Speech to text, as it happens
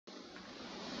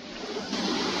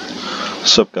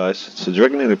Sup guys, it's the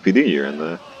Dragonator PD here,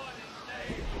 and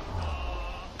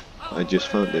I just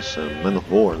found this man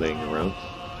of war laying around.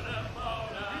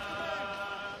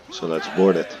 So let's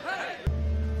board it.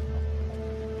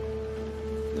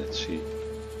 Let's see.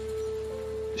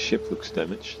 The ship looks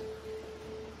damaged.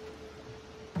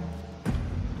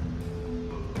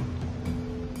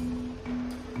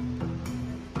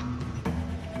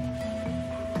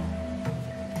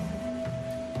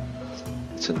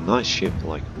 It's a nice ship,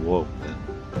 like, whoa man.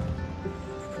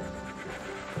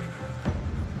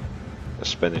 A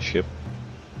Spanish ship.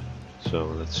 So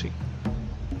let's see.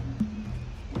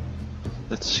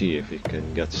 Let's see if we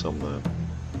can get some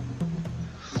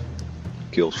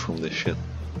kills from this shit.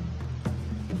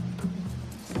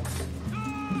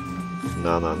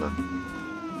 Nah.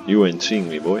 You ain't seeing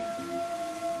me, boy.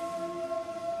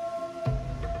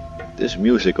 This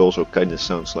music also kinda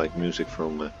sounds like music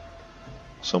from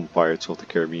some Pirates of the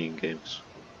Caribbean games.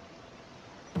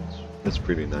 That's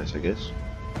pretty nice, I guess.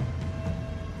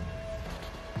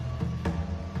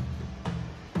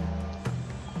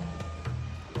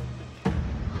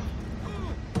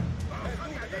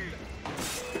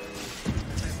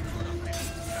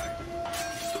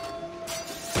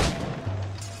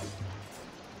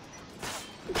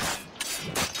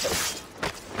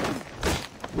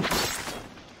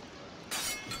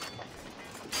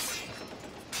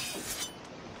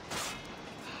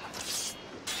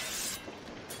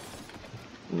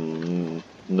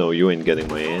 No, you ain't getting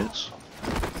my ass.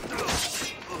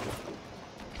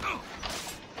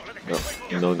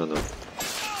 No.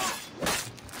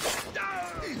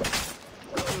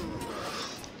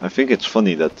 I think it's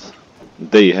funny that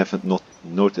they haven't not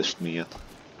noticed me yet.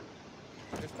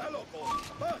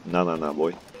 Nah,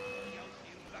 boy.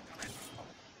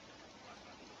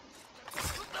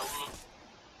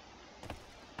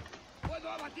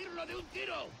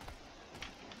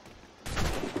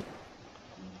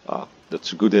 Ah,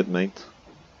 that's a good hit, mate.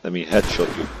 Let me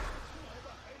headshot you.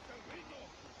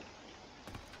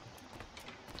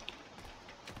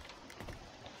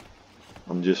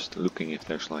 I'm just looking if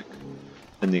there's like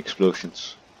any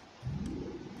explosions.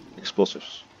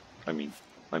 Explosives. I mean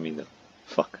that.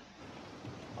 Fuck.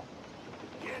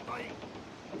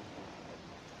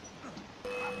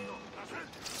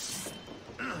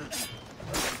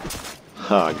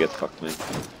 Ha, get fucked, man.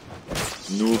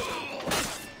 Noob.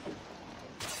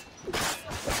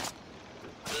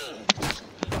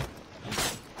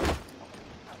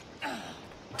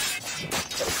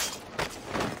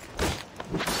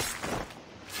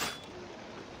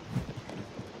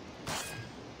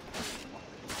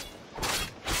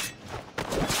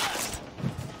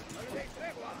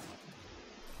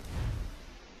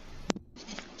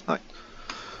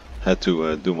 Had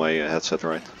to do my headset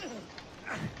right.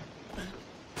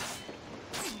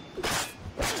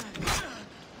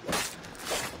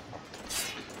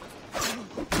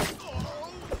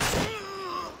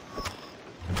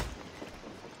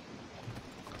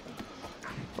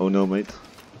 Oh no, mate,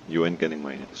 you ain't getting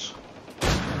my ass.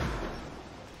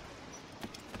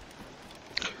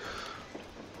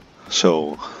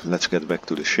 So let's get back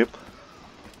to the ship.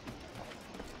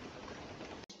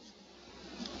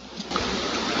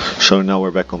 So now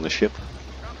we're back on the ship,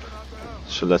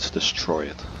 so let's destroy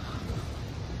it.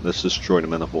 Let's destroy the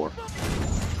man of war.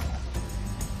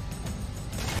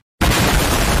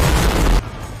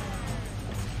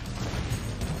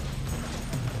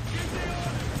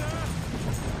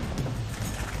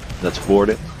 Let's board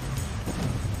it.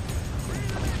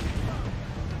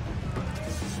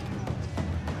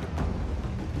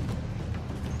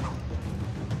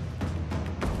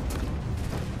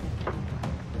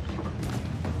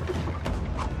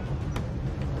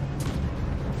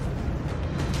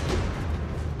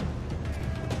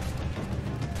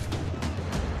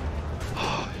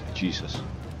 Jesus.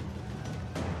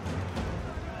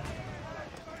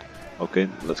 Okay,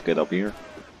 let's get up here.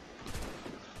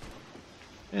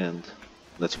 And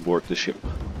let's board the ship.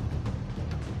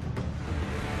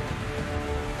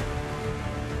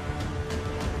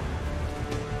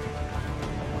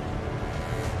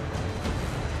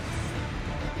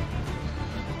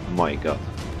 My God.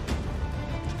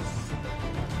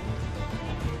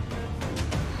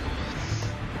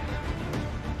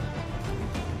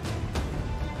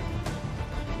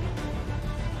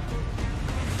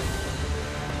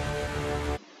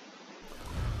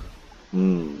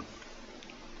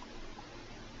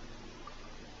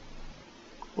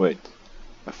 Wait,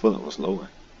 I thought it was lower.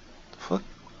 The fuck?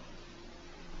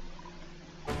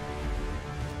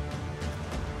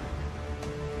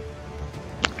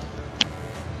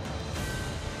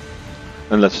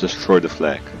 And let's destroy the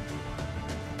flag.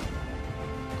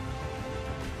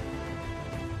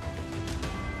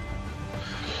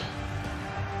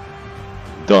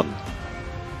 Done.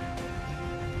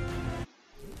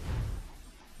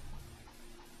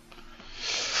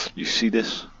 You see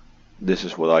this? This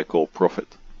is what I call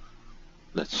profit.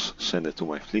 Let's send it to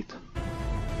my fleet.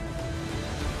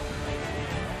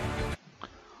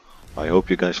 I hope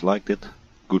you guys liked it.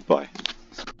 Goodbye.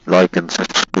 Like and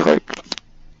subscribe.